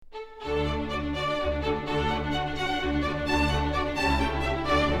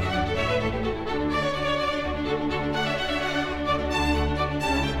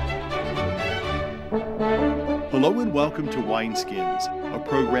Hello and welcome to Wineskins, a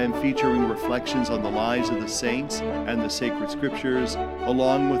program featuring reflections on the lives of the saints and the sacred scriptures,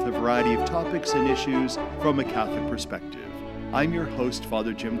 along with a variety of topics and issues from a Catholic perspective. I'm your host,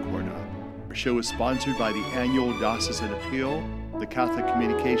 Father Jim Corda. Our show is sponsored by the annual Diocesan Appeal, the Catholic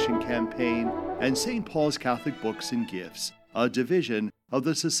Communication Campaign, and St. Paul's Catholic Books and Gifts, a division of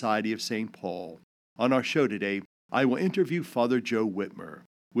the Society of St. Paul. On our show today, I will interview Father Joe Whitmer.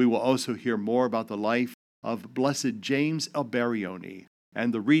 We will also hear more about the life of Blessed James Alberione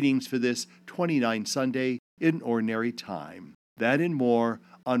and the readings for this 29 Sunday in Ordinary Time. That and more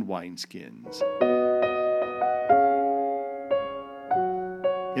on Wineskins.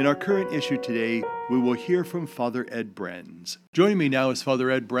 In our current issue today, we will hear from Father Ed Brenz. Joining me now is Father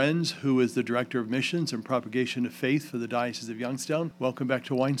Ed Brenz, who is the Director of Missions and Propagation of Faith for the Diocese of Youngstown. Welcome back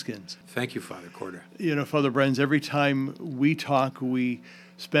to Wineskins. Thank you, Father Corda. Father Brenz, every time we talk, we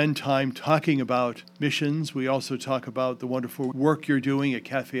spend time talking about missions. We also talk about the wonderful work you're doing at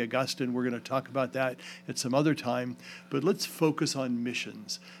Cafe Augustine. We're going to talk about that at some other time. But let's focus on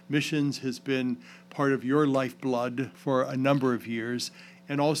missions. Missions has been part of your lifeblood for a number of years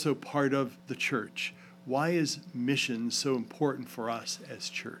and also part of the church. Why is missions so important for us as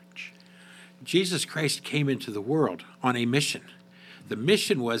church? Jesus Christ came into the world on a mission. The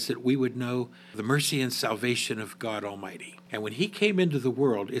mission was that we would know the mercy and salvation of God Almighty. And when he came into the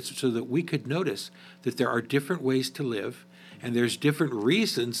world, it's so that we could notice that there are different ways to live, and there's different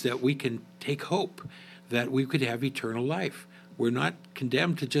reasons that we can take hope, that we could have eternal life. We're not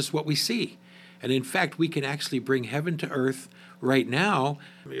condemned to just what we see. And in fact, we can actually bring heaven to earth right now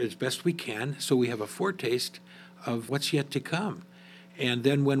as best we can, so we have a foretaste of what's yet to come. And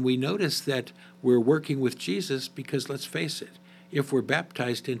then when we notice that we're working with Jesus, because let's face it, if we're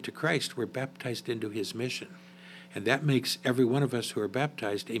baptized into Christ, we're baptized into his mission. And that makes every one of us who are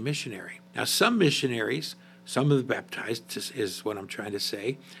baptized a missionary. Now, some missionaries, some of the baptized is what I'm trying to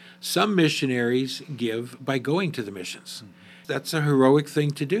say, some missionaries give by going to the missions. That's a heroic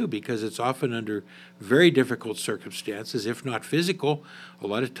thing to do because it's often under very difficult circumstances, if not physical, a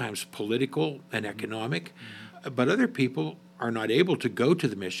lot of times political and economic. But other people are not able to go to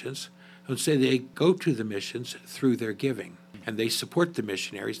the missions, and say they go to the missions through their giving. And they support the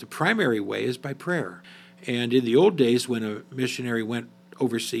missionaries. The primary way is by prayer. And in the old days, when a missionary went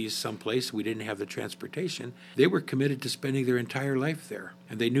overseas someplace, we didn't have the transportation, they were committed to spending their entire life there.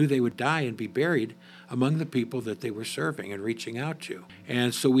 And they knew they would die and be buried among the people that they were serving and reaching out to.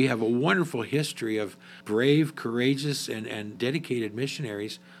 And so we have a wonderful history of brave, courageous, and dedicated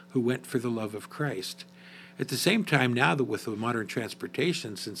missionaries who went for the love of Christ. At the same time, now that with the modern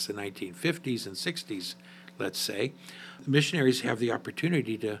transportation since the 1950s and 60s, let's say, missionaries have the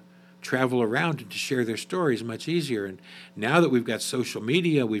opportunity to travel around and to share their stories much easier. And now that we've got social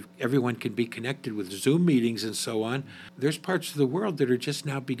media, everyone can be connected with Zoom meetings and so on. There's parts of the world that are just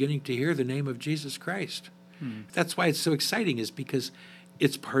now beginning to hear the name of Jesus Christ. That's why it's so exciting, is because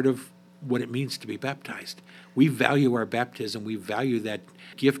it's part of what it means to be baptized. We value our baptism. We value that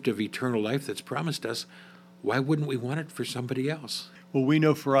gift of eternal life that's promised us. Why wouldn't we want it for somebody else? Well, we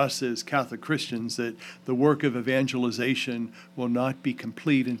know for us as Catholic Christians that the work of evangelization will not be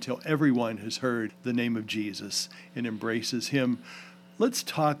complete until everyone has heard the name of Jesus and embraces him. Let's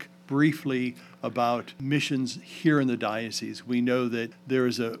talk briefly about missions here in the diocese. We know that there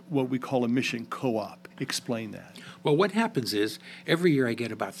is what we call a mission co-op. Explain that. Well, what happens is every year I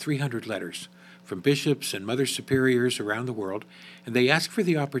get about 300 letters from bishops and mother superiors around the world, and they ask for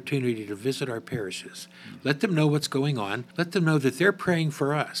the opportunity to visit our parishes. Let them know what's going on. Let them know that they're praying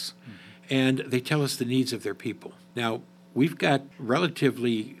for us, and they tell us the needs of their people. Now, we've got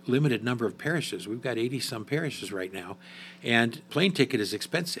relatively limited number of parishes. We've got 80-some parishes right now, and plane ticket is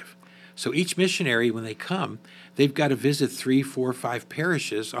expensive. So each missionary, when they come, they've got to visit 3, 4, 5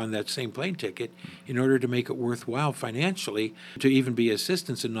 parishes on that same plane ticket in order to make it worthwhile financially to even be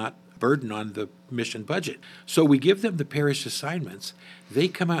assistance and not burden on the mission budget. So we give them the parish assignments. They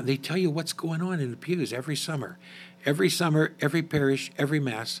come out and they tell you what's going on in the pews every summer. Every summer, every parish, every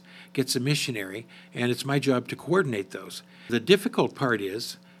Mass gets a missionary, and it's my job to coordinate those. The difficult part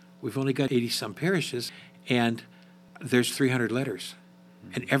is we've only got 80-some parishes, and there's 300 letters.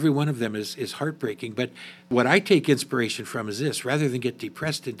 And every one of them is heartbreaking. But what I take inspiration from is this: rather than get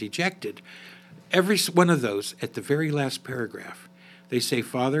depressed and dejected, every one of those, at the very last paragraph, they say,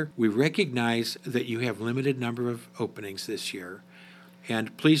 Father, we recognize that you have limited number of openings this year,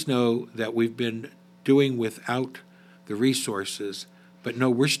 and please know that we've been doing without the resources, but no,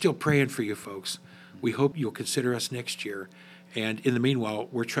 we're still praying for you folks. We hope you'll consider us next year, and in the meanwhile,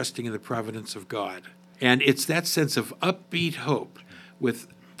 we're trusting in the providence of God. And it's that sense of upbeat hope with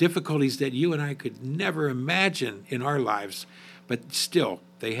difficulties that you and I could never imagine in our lives, but still,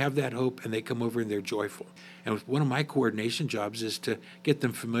 they have that hope and they come over and they're joyful. And one of my coordination jobs is to get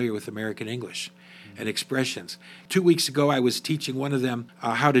them familiar with American English and expressions. 2 weeks ago, I was teaching one of them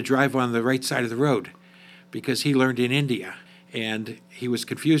how to drive on the right side of the road because he learned in India, and he was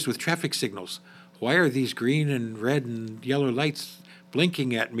confused with traffic signals. Why are these green and red and yellow lights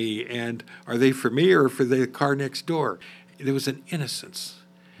blinking at me, and are they for me or for the car next door? There was an innocence.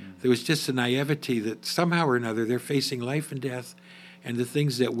 There was just a naivety that somehow or another they're facing life and death, and the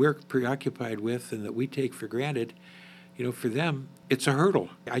things that we're preoccupied with and that we take for granted, for them, it's a hurdle.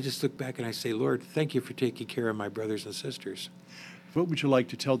 I just look back and I say, Lord, thank you for taking care of my brothers and sisters. What would you like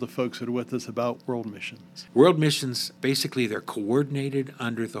to tell the folks that are with us about world missions? World missions, basically, they're coordinated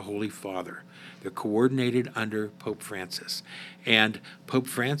under the Holy Father. They're coordinated under Pope Francis. And Pope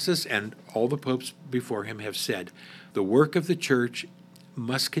Francis and all the popes before him have said, the work of the church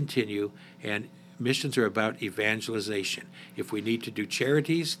must continue, and missions are about evangelization. If we need to do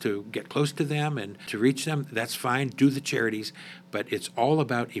charities to get close to them and to reach them, that's fine, do the charities, but it's all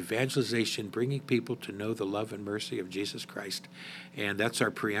about evangelization, bringing people to know the love and mercy of Jesus Christ, and that's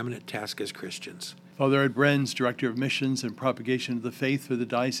our preeminent task as Christians. Father Ed Brenz, Director of Missions and Propagation of the Faith for the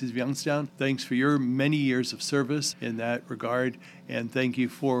Diocese of Youngstown, thanks for your many years of service in that regard, and thank you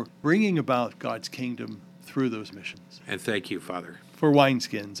for bringing about God's kingdom through those missions. And thank you, Father. For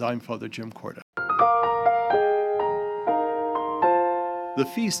Wineskins, I'm Father Jim Corda. The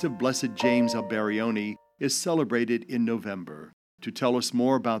Feast of Blessed James Alberione is celebrated in November. To tell us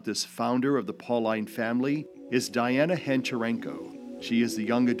more about this founder of the Pauline family is Diana Hancharenko. She is the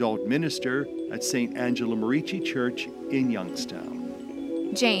young adult minister at St. Angela Merici Church in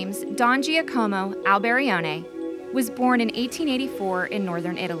Youngstown. James Don Giacomo Alberione was born in 1884 in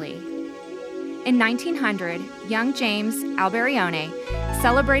northern Italy. In 1900, young James Alberione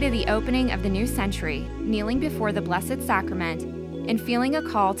celebrated the opening of the new century, kneeling before the Blessed Sacrament and feeling a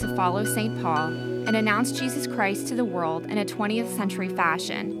call to follow St. Paul and announce Jesus Christ to the world in a 20th century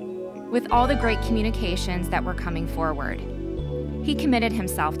fashion, with all the great communications that were coming forward. He committed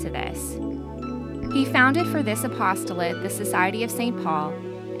himself to this. He founded for this apostolate the Society of St. Paul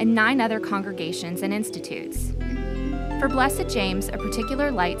and 9 other congregations and institutes. For Blessed James, a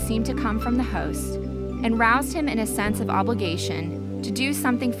particular light seemed to come from the host and roused him in a sense of obligation to do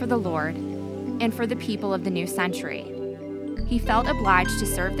something for the Lord and for the people of the new century. He felt obliged to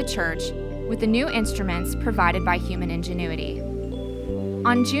serve the church with the new instruments provided by human ingenuity.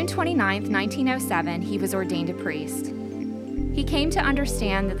 On June 29, 1907, he was ordained a priest. He came to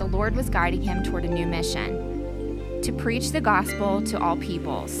understand that the Lord was guiding him toward a new mission, to preach the gospel to all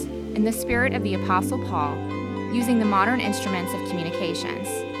peoples, in the spirit of the Apostle Paul, using the modern instruments of communications.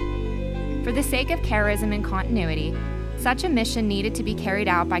 For the sake of charism and continuity, such a mission needed to be carried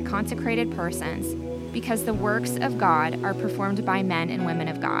out by consecrated persons, because the works of God are performed by men and women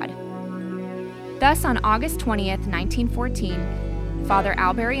of God. Thus, on August 20th, 1914, Father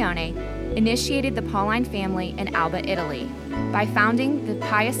Alberione initiated the Pauline family in Alba, Italy, by founding the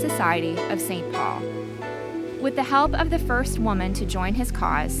Pious Society of St. Paul. With the help of the first woman to join his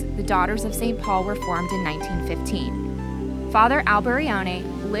cause, the Daughters of St. Paul were formed in 1915. Father Alberione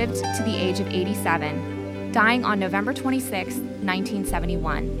lived to the age of 87, dying on November 26,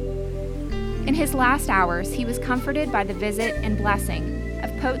 1971. In his last hours, he was comforted by the visit and blessing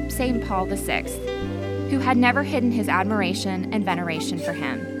of Pope St. Paul VI, who had never hidden his admiration and veneration for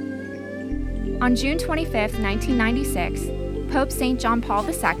him. On June 25, 1996, Pope St. John Paul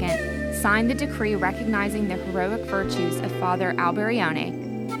II signed the decree recognizing the heroic virtues of Father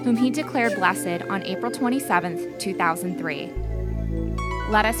Alberione, whom he declared blessed on April 27, 2003.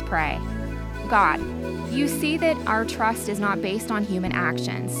 Let us pray. God, you see that our trust is not based on human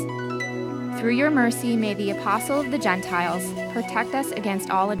actions. Through your mercy, may the Apostle of the Gentiles protect us against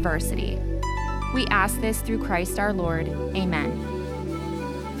all adversity. We ask this through Christ our Lord. Amen.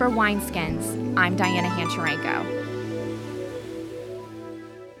 For Wineskins, I'm Diana Hancharenko.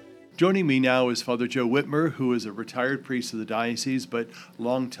 Joining me now is Father Joe Whitmer, who is a retired priest of the diocese, but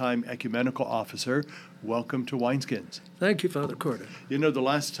longtime ecumenical officer. Welcome to Wineskins. Thank you, Father Corda. You know, the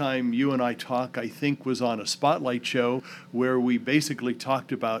last time you and I talked, I think, was on a spotlight show where we basically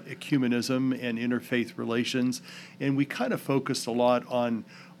talked about ecumenism and interfaith relations, and we kind of focused a lot on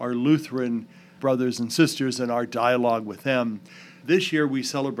our Lutheran brothers and sisters and our dialogue with them. This year we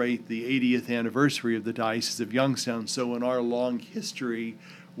celebrate the 80th anniversary of the Diocese of Youngstown, so in our long history,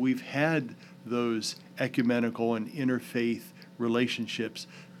 we've had those ecumenical and interfaith relationships.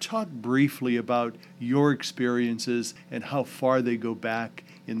 Talk briefly about your experiences and how far they go back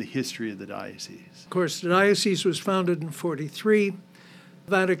in the history of the diocese. Of course, the diocese was founded in 1943.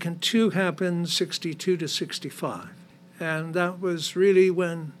 Vatican II happened 62 to 65. And that was really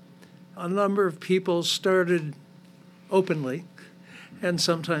when a number of people started openly and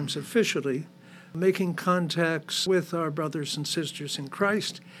sometimes officially making contacts with our brothers and sisters in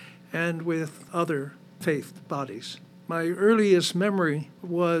Christ and with other faith bodies. My earliest memory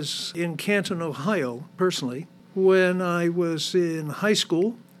was in Canton, Ohio, personally, when I was in high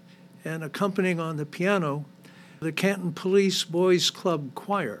school and accompanying on the piano the Canton Police Boys Club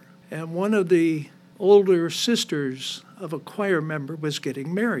Choir. And one of the older sisters of a choir member was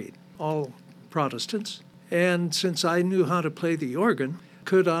getting married, all Protestants. And since I knew how to play the organ,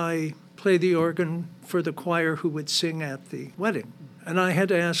 could I play the organ for the choir who would sing at the wedding? And I had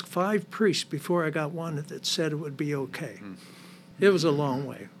to ask 5 priests before I got one that said it would be okay. It was a long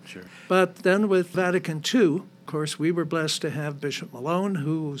way. Sure. But then with Vatican II, of course, we were blessed to have Bishop Malone,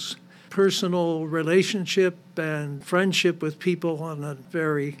 whose personal relationship and friendship with people on a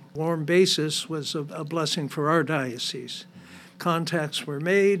very warm basis was a blessing for our diocese. Contacts were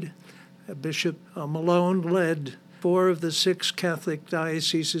made. Bishop Malone led 4 of the 6 Catholic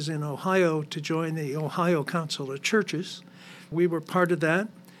dioceses in Ohio to join the Ohio Council of Churches. We were part of that,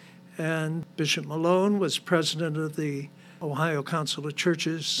 and Bishop Malone was president of the Ohio Council of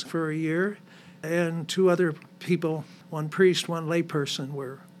Churches for a year, and 2 other people, 1 priest, 1 layperson,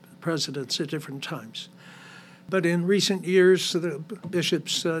 were presidents at different times. But in recent years, the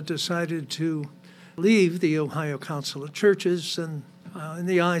bishops decided to leave the Ohio Council of Churches, and in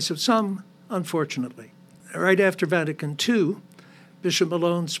the eyes of some, unfortunately. Right after Vatican II, Bishop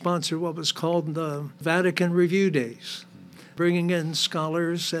Malone sponsored what was called the Vatican Review Days, bringing in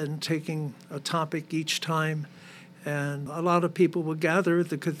scholars and taking a topic each time. And a lot of people would gather at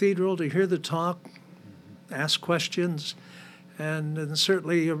the cathedral to hear the talk, ask questions, and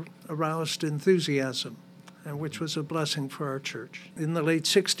certainly aroused enthusiasm, and which was a blessing for our church. In the late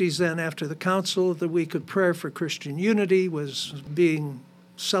 60s then, after the council, the Week of Prayer for Christian Unity was being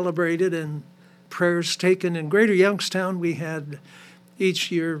celebrated and prayers taken. In Greater Youngstown, we had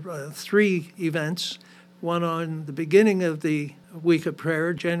each year 3 events, one on the beginning of the Week of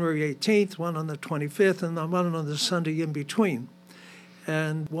Prayer, January 18th, one on the 25th, and one on the Sunday in between.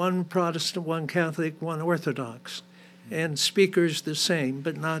 And 1 Protestant, 1 Catholic, 1 Orthodox. And speakers the same,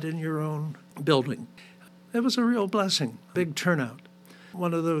 but not in your own building. It was a real blessing, big turnout.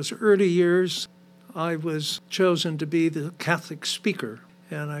 One of those early years, I was chosen to be the Catholic speaker,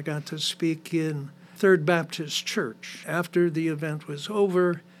 and I got to speak in Third Baptist Church. After the event was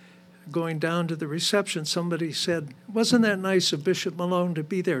over, going down to the reception, somebody said, "Wasn't that nice of Bishop Malone to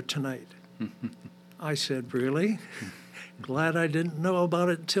be there tonight?" I said, "Really? Glad I didn't know about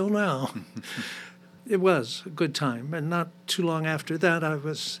it until now." It was a good time, and not too long after that, I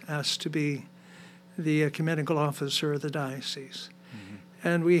was asked to be the ecumenical officer of the diocese.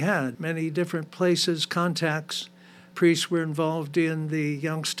 And we had many different places, contacts. Priests were involved in the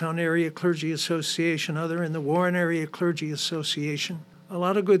Youngstown Area Clergy Association, other in the Warren Area Clergy Association. A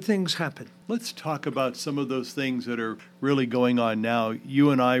lot of good things happened. Let's talk about some of those things that are really going on now.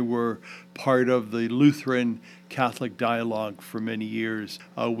 You and I were part of the Lutheran Catholic Dialogue for many years.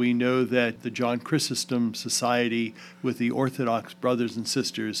 We know that the John Chrysostom Society with the Orthodox brothers and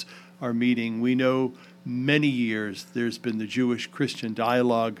sisters are meeting. We know many years there's been the Jewish-Christian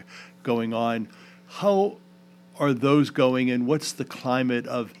dialogue going on. How are those going, and what's the climate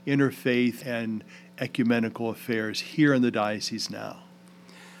of interfaith and ecumenical affairs here in the diocese now?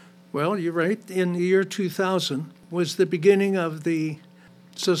 Well, you're right. In the year 2000 was the beginning of the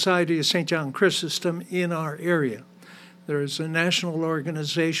Society of St. John Chrysostom in our area. There's a national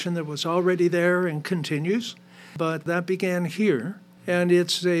organization that was already there and continues, but that began here. And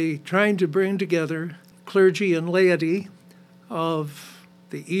it's trying to bring together clergy and laity of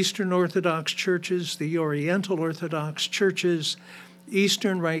the Eastern Orthodox churches, the Oriental Orthodox churches,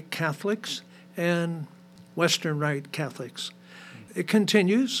 Eastern Rite Catholics, and Western Rite Catholics. It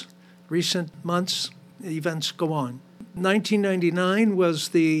continues. Recent months, events go on. 1999 was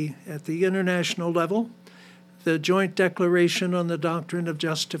at the international level, the joint declaration on the doctrine of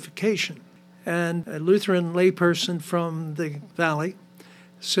justification. And a Lutheran layperson from the Valley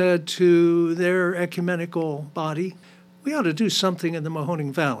said to their ecumenical body, "We ought to do something in the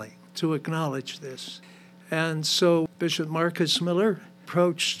Mahoning Valley to acknowledge this." And so Bishop Marcus Miller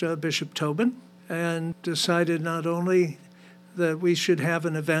approached Bishop Tobin and decided not only that we should have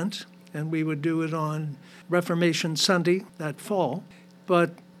an event, and we would do it on Reformation Sunday that fall,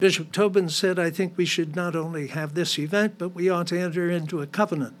 but Bishop Tobin said, "I think we should not only have this event, but we ought to enter into a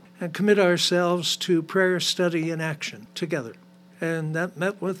covenant and commit ourselves to prayer, study, and action together." And that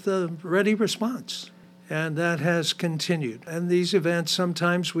met with a ready response. And that has continued. And these events,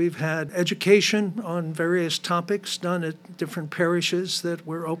 sometimes we've had education on various topics done at different parishes that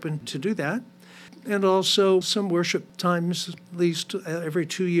were open to do that. And also some worship times, at least every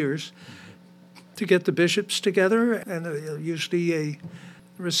 2 years, to get the bishops together, and usually a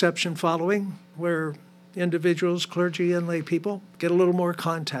reception following where individuals, clergy, and lay people get a little more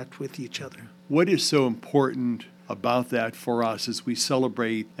contact with each other. What is so important about that for us as we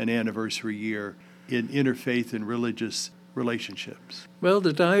celebrate an anniversary year in interfaith and religious relationships? Well,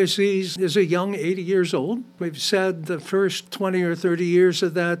 the diocese is a young 80 years old. We've said the first 20 or 30 years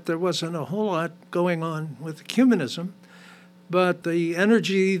of that, there wasn't a whole lot going on with ecumenism, but the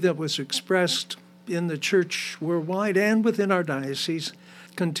energy that was expressed in the church worldwide and within our diocese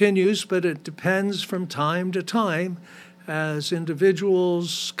continues, but it depends from time to time as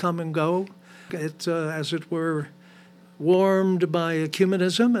individuals come and go. It, as it were, warmed by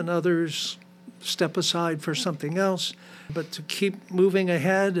ecumenism, and others step aside for something else, but to keep moving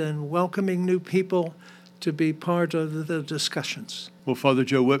ahead and welcoming new people to be part of the discussions. Well, Father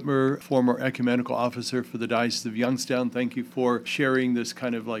Joe Whitmer, former ecumenical officer for the Diocese of Youngstown, thank you for sharing this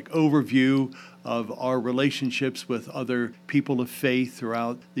kind of like overview of our relationships with other people of faith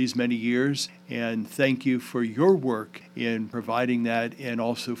throughout these many years. And thank you for your work in providing that and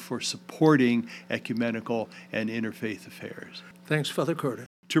also for supporting ecumenical and interfaith affairs. Thanks, Father Corder.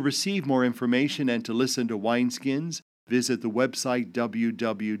 To receive more information and to listen to Wineskins, visit the website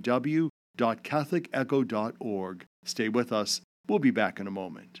www.catholicecho.org. Stay with us. We'll be back in a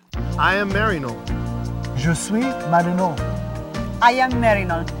moment. I am Marino. Je suis Marino. I am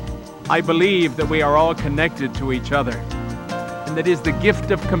Marino. I believe that we are all connected to each other, and that it is the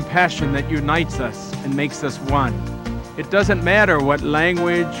gift of compassion that unites us and makes us one. It doesn't matter what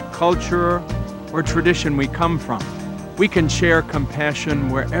language, culture, or tradition we come from. We can share compassion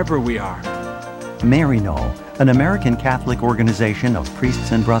wherever we are. Marino, an American Catholic organization of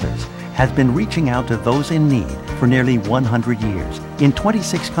priests and brothers, has been reaching out to those in need for nearly 100 years in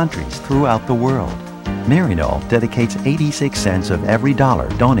 26 countries throughout the world. Marino dedicates 86 cents of every dollar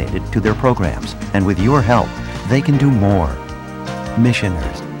donated to their programs, and with your help, they can do more.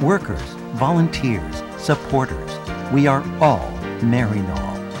 Missioners, workers, volunteers, supporters, we are all Marino.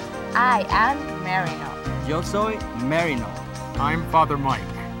 I am Marino. Yo soy Marino. I'm Father Mike,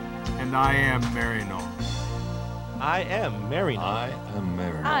 and I am Marino. I am Marino. I am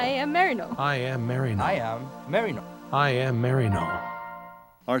Marino. I am Marino. I am Marino. I am Marino. I am Marino.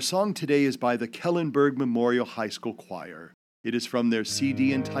 Our song today is by the Kellenberg Memorial High School Choir. It is from their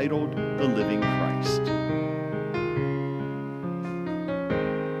CD entitled The Living Christ.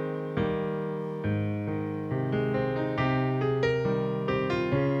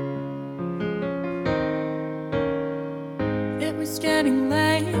 It was getting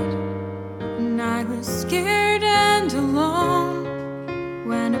late, and I was scared and alone,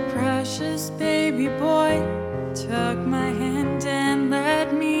 when a precious baby boy took my hand and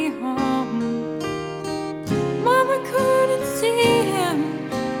led me home. Mama couldn't see him,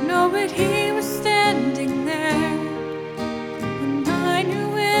 no, but he was standing there, and I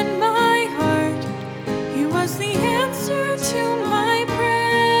knew in my heart he was the answer to my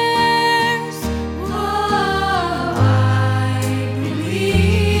prayers. Oh, I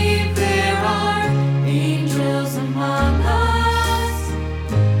believe there are angels among us,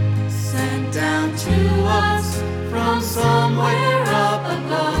 sent down to us from somewhere up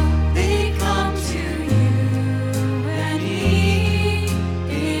above. They come to you and me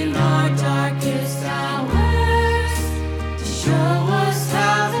in our darkest hours, to show us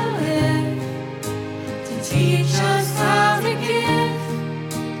how to live, to teach us how to give,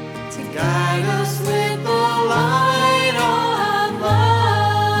 to guide us with the light of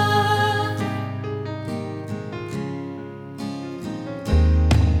love.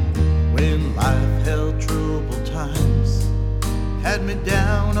 When life held troubled times, had me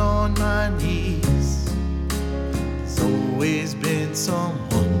down on my knees, there's always been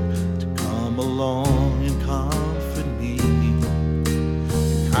someone to come along and comfort me.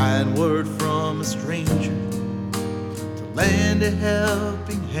 A kind word from a stranger to lend a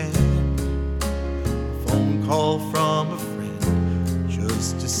helping hand, a phone call from a friend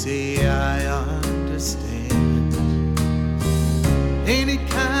just to say I understand. Ain't it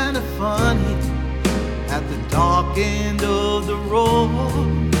kind of funny at the dark end of the road,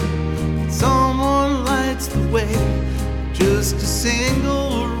 when someone lights the way, just a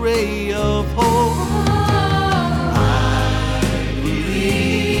single ray of hope. I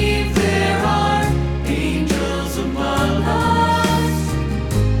believe there are angels among us,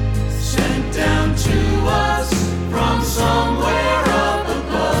 sent down to us from somewhere up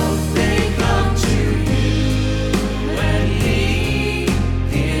above. They come to you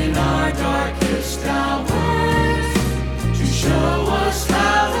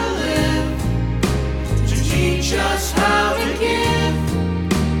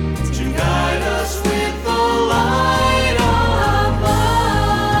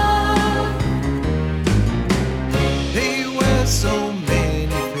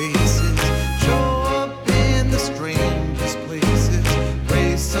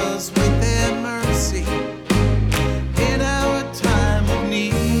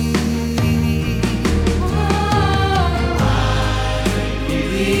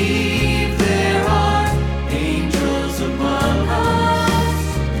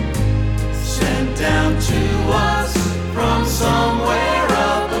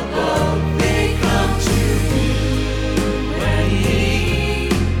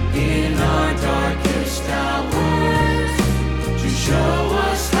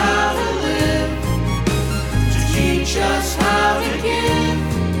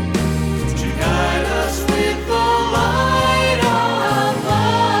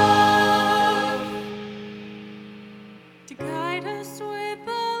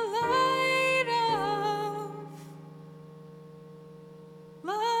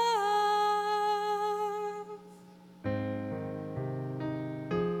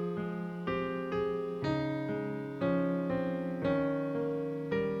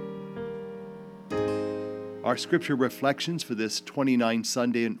Our scripture reflections for this 29th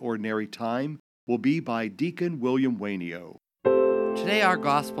Sunday in Ordinary Time will be by Deacon William Wainio. Today our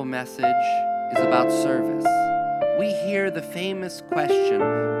gospel message is about service. We hear the famous question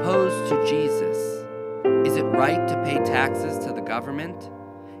posed to Jesus: is it right to pay taxes to the government?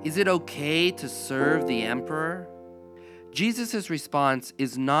 Is it okay to serve the emperor? Jesus' response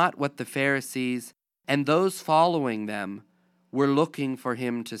is not what the Pharisees and those following them were looking for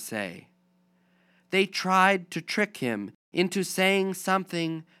him to say. They tried to trick him into saying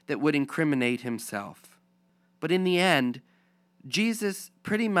something that would incriminate himself. But in the end, Jesus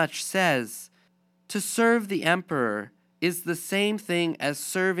pretty much says, to serve the emperor is the same thing as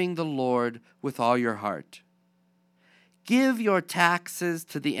serving the Lord with all your heart. Give your taxes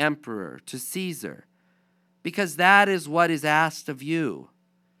to the emperor, to Caesar, because that is what is asked of you,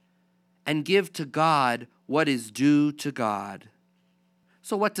 and give to God what is due to God.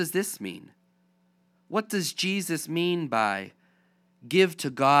 So what does this mean? What does Jesus mean by give to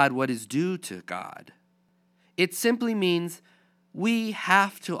God what is due to God? It simply means we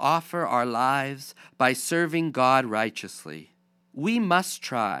have to offer our lives by serving God righteously. We must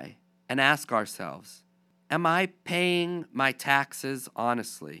try and ask ourselves, am I paying my taxes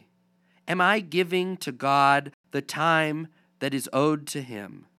honestly? Am I giving to God the time that is owed to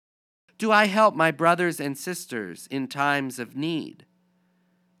Him? Do I help my brothers and sisters in times of need?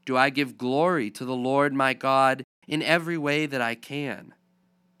 Do I give glory to the Lord my God in every way that I can?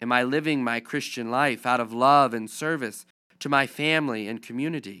 Am I living my Christian life out of love and service to my family and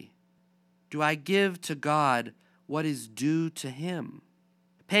community? Do I give to God what is due to Him?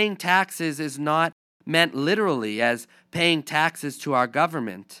 Paying taxes is not meant literally as paying taxes to our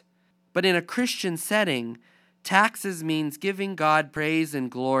government, but in a Christian setting, taxes means giving God praise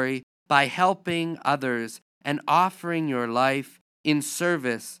and glory by helping others and offering your life in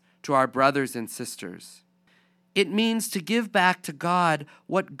service to our brothers and sisters. It means to give back to God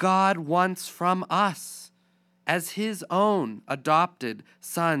what God wants from us as His own adopted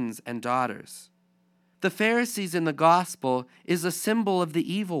sons and daughters. The Pharisees in the gospel is a symbol of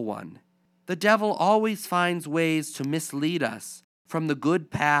the evil one. The devil always finds ways to mislead us from the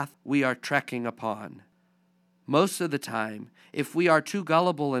good path we are trekking upon. Most of the time, if we are too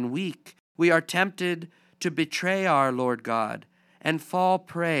gullible and weak, we are tempted to betray our Lord God and fall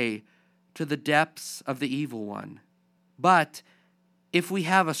prey to the depths of the evil one. But if we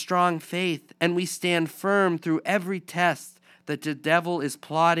have a strong faith and we stand firm through every test that the devil is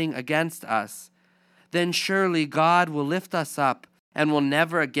plotting against us, then surely God will lift us up and will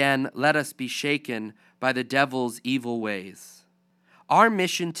never again let us be shaken by the devil's evil ways. Our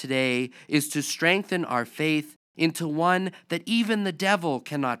mission today is to strengthen our faith into one that even the devil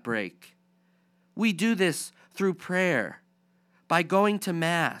cannot break. We do this through prayer, by going to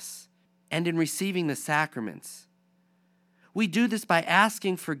Mass, and in receiving the sacraments. We do this by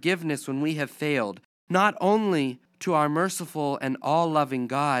asking forgiveness when we have failed, not only to our merciful and all-loving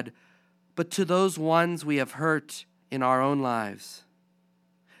God, but to those ones we have hurt in our own lives.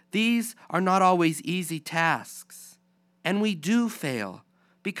 These are not always easy tasks, and we do fail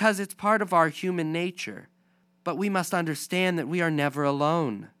because it's part of our human nature. But we must understand that we are never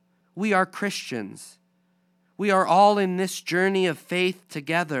alone. We are Christians. We are all in this journey of faith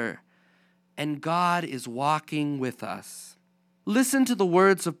together, and God is walking with us. Listen to the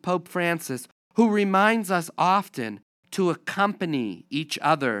words of Pope Francis, who reminds us often to accompany each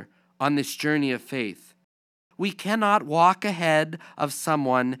other on this journey of faith. We cannot walk ahead of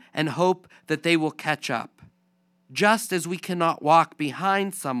someone and hope that they will catch up, just as we cannot walk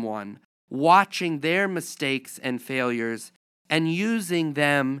behind someone, watching their mistakes and failures and using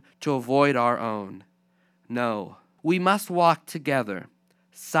them to avoid our own. No, we must walk together,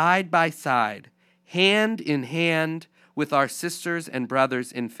 side by side, hand in hand with our sisters and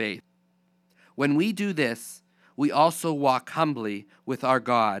brothers in faith. When we do this, we also walk humbly with our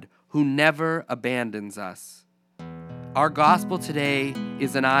God, who never abandons us. Our gospel today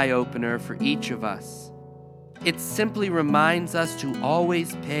is an eye-opener for each of us. It simply reminds us to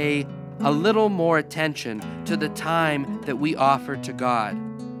always pay a little more attention to the time that we offer to God,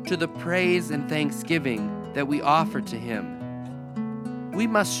 to the praise and thanksgiving that we offer to Him. We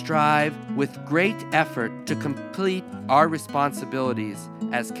must strive with great effort to complete our responsibilities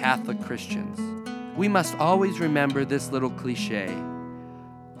as Catholic Christians. We must always remember this little cliche: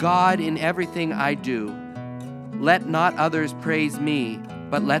 God, in everything I do, let not others praise me,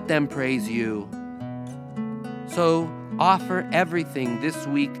 but let them praise you. So offer everything this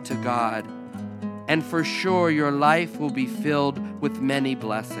week to God, and for sure your life will be filled with many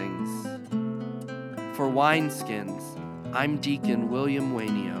blessings. For Wineskins, I'm Deacon William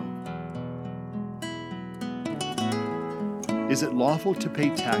Wainio. Is it lawful to pay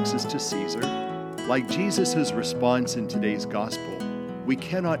taxes to Caesar? Like Jesus' response in today's gospel, we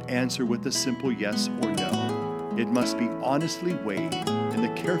cannot answer with a simple yes or no. It must be honestly weighed in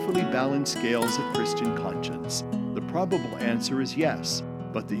the carefully balanced scales of Christian conscience. The probable answer is yes,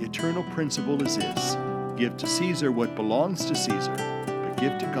 but the eternal principle is this: give to Caesar what belongs to Caesar, but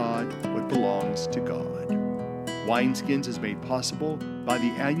give to God what belongs to God. Wineskins is made possible by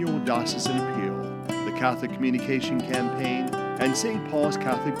the annual Diocesan Appeal, the Catholic Communication Campaign, and St. Paul's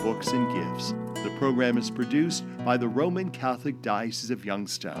Catholic Books and Gifts. The program is produced by the Roman Catholic Diocese of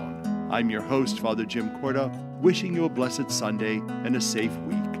Youngstown. I'm your host, Father Jim Corda, wishing you a blessed Sunday and a safe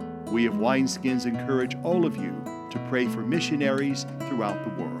week. We of Wineskins encourage all of you to pray for missionaries throughout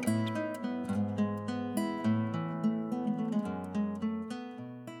the world.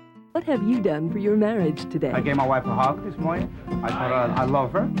 What have you done for your marriage today? I gave my wife a hug this morning. I told her I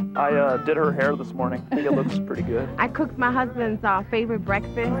love her. I did her hair this morning. I think it looks pretty good. I cooked my husband's favorite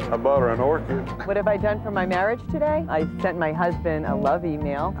breakfast. I bought her an orchid. What have I done for my marriage today? I sent my husband a love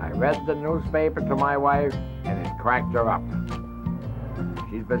email. I read the newspaper to my wife, and it cracked her up.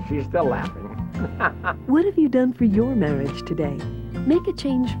 But she's still laughing. What have you done for your marriage today? Make a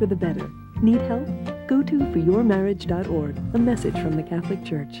change for the better. Need help? Go to foryourmarriage.org, a message from the Catholic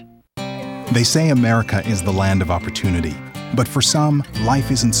Church. They say America is the land of opportunity, but for some,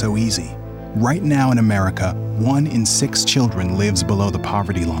 life isn't so easy. Right now in America, 1 in 6 children lives below the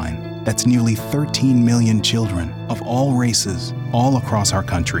poverty line. That's nearly 13 million children of all races, all across our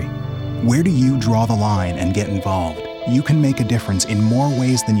country. Where do you draw the line and get involved? You can make a difference in more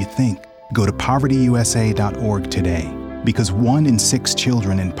ways than you think. Go to povertyusa.org today, because 1 in 6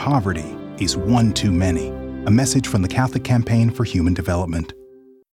 children in poverty is one too many. A message from the Catholic Campaign for Human Development.